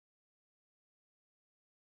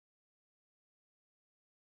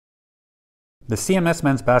The CMS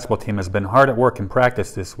men's basketball team has been hard at work in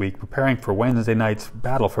practice this week, preparing for Wednesday night's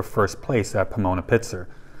battle for first place at Pomona-Pitzer.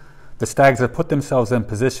 The Stags have put themselves in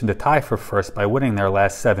position to tie for first by winning their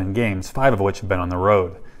last 7 games, 5 of which have been on the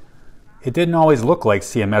road. It didn't always look like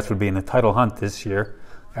CMS would be in the title hunt this year.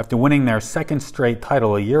 After winning their second straight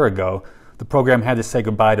title a year ago, the program had to say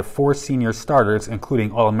goodbye to 4 senior starters,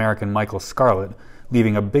 including All-American Michael Scarlett,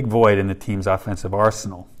 leaving a big void in the team's offensive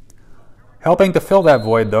arsenal. Helping to fill that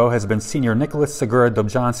void, though, has been senior Nicolas Segura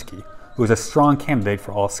Dobjanschi, who is a strong candidate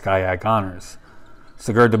for all SCIAC honors.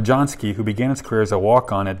 Segura Dobjanschi, who began his career as a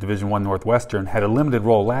walk-on at Division I Northwestern, had a limited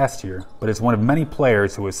role last year, but is one of many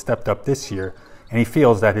players who has stepped up this year, and he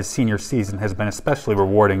feels that his senior season has been especially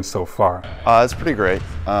rewarding so far. It's pretty great.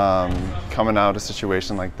 Coming out of a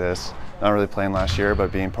situation like this, not really playing last year,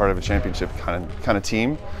 but being part of a championship kind of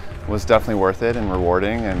team was definitely worth it and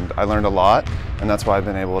rewarding, and I learned a lot, and that's why I've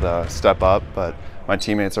been able to step up, but my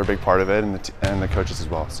teammates are a big part of it, and the coaches as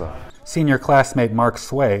well. So. Senior classmate Mark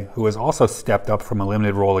Sway, who has also stepped up from a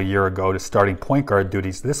limited role a year ago to starting point guard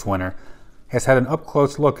duties this winter, has had an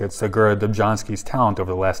up-close look at Segura Dobjanschi's talent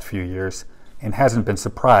over the last few years and hasn't been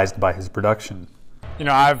surprised by his production. You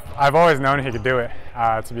know, I've always known he could do it,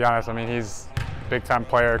 to be honest. I mean, he's a big-time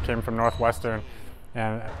player, came from Northwestern,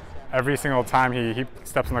 and every single time he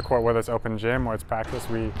steps on the court, whether it's open gym or it's practice,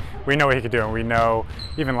 we know what he could do, and we know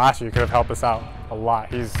even last year he could have helped us out a lot.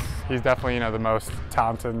 He's definitely, you know, the most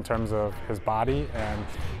talented in terms of his body and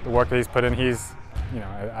the work that he's put in.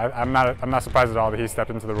 I'm not surprised at all that he stepped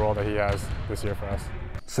into the role that he has this year for us.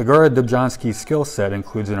 Segura Dobjanschi's skill set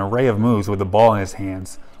includes an array of moves with the ball in his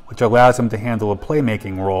hands, which allows him to handle a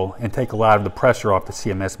playmaking role and take a lot of the pressure off the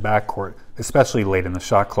CMS backcourt, especially late in the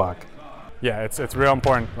shot clock. Yeah, it's real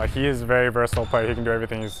important. Like, he is a very versatile player. He can do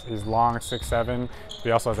everything. He's long, 6'7", but he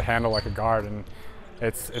also has a handle like a guard, and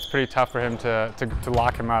it's pretty tough for him to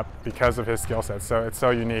lock him up because of his skill set. So it's so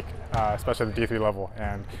unique, especially at the D3 level.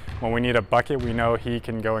 And when we need a bucket, we know he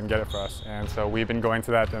can go and get it for us. And so we've been going to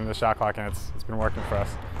that in the shot clock, and it's been working for us.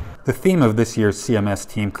 The theme of this year's CMS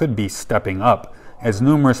team could be stepping up, as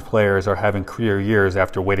numerous players are having career years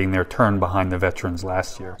after waiting their turn behind the veterans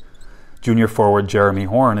last year. Junior forward Jeremy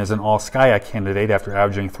Horn is an all-SCIAC candidate after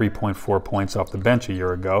averaging 3.4 points off the bench a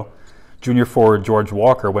year ago. Junior forward George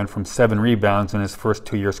Walker went from 7 rebounds in his first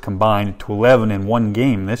 2 years combined to 11 in 1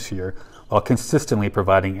 game this year, while consistently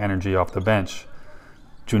providing energy off the bench.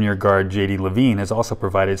 Junior guard J.D. Levine has also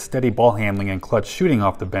provided steady ball handling and clutch shooting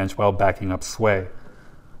off the bench while backing up Sway.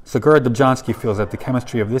 Segura Dobjanschi feels that the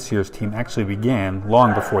chemistry of this year's team actually began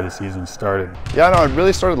long before the season started. Yeah, no, it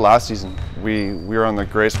really started last season. We were on the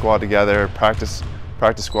gray squad together, practice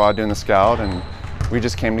squad doing the scout, and we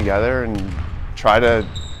just came together and tried to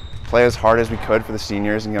play as hard as we could for the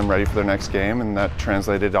seniors and get them ready for their next game, and that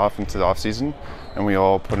translated off into the off season. And we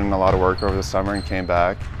all put in a lot of work over the summer and came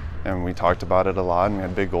back, and we talked about it a lot, and we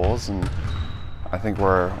had big goals, and I think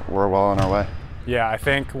we're well on our way. Yeah, I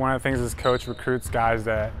think one of the things is coach recruits guys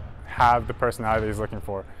that have the personality that he's looking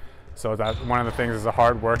for. So that one of the things is a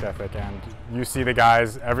hard work ethic, and you see the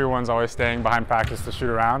guys, everyone's always staying behind practice to shoot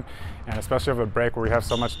around, and especially over the break where we have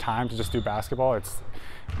so much time to just do basketball,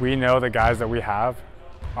 we know the guys that we have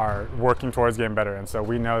are working towards getting better, and so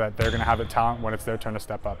we know that they're going to have the talent when it's their turn to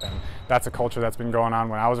step up, and that's a culture that's been going on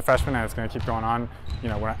when I was a freshman, and it's going to keep going on, you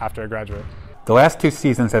know, after I graduate. The last 2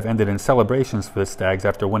 seasons have ended in celebrations for the Stags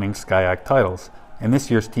after winning SCIAC titles, and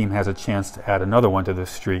this year's team has a chance to add another one to the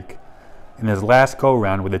streak. In his last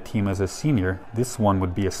go-round with the team as a senior, this one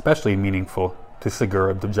would be especially meaningful to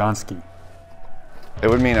Segura Dobjanschi. It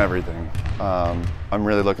would mean everything. I'm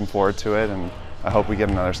really looking forward to it, and I hope we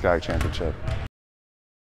get another SCIAC championship.